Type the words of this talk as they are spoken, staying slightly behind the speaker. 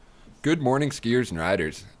Good morning, skiers and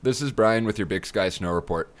riders. This is Brian with your Big Sky Snow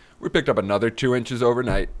Report. We picked up another 2 inches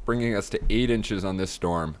overnight, bringing us to 8 inches on this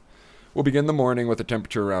storm. We'll begin the morning with a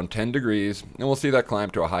temperature around 10 degrees, and we'll see that climb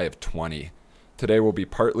to a high of 20. Today will be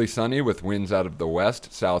partly sunny with winds out of the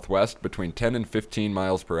west, southwest between 10 and 15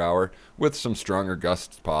 miles per hour, with some stronger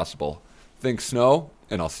gusts possible. Think snow,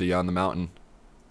 and I'll see you on the mountain.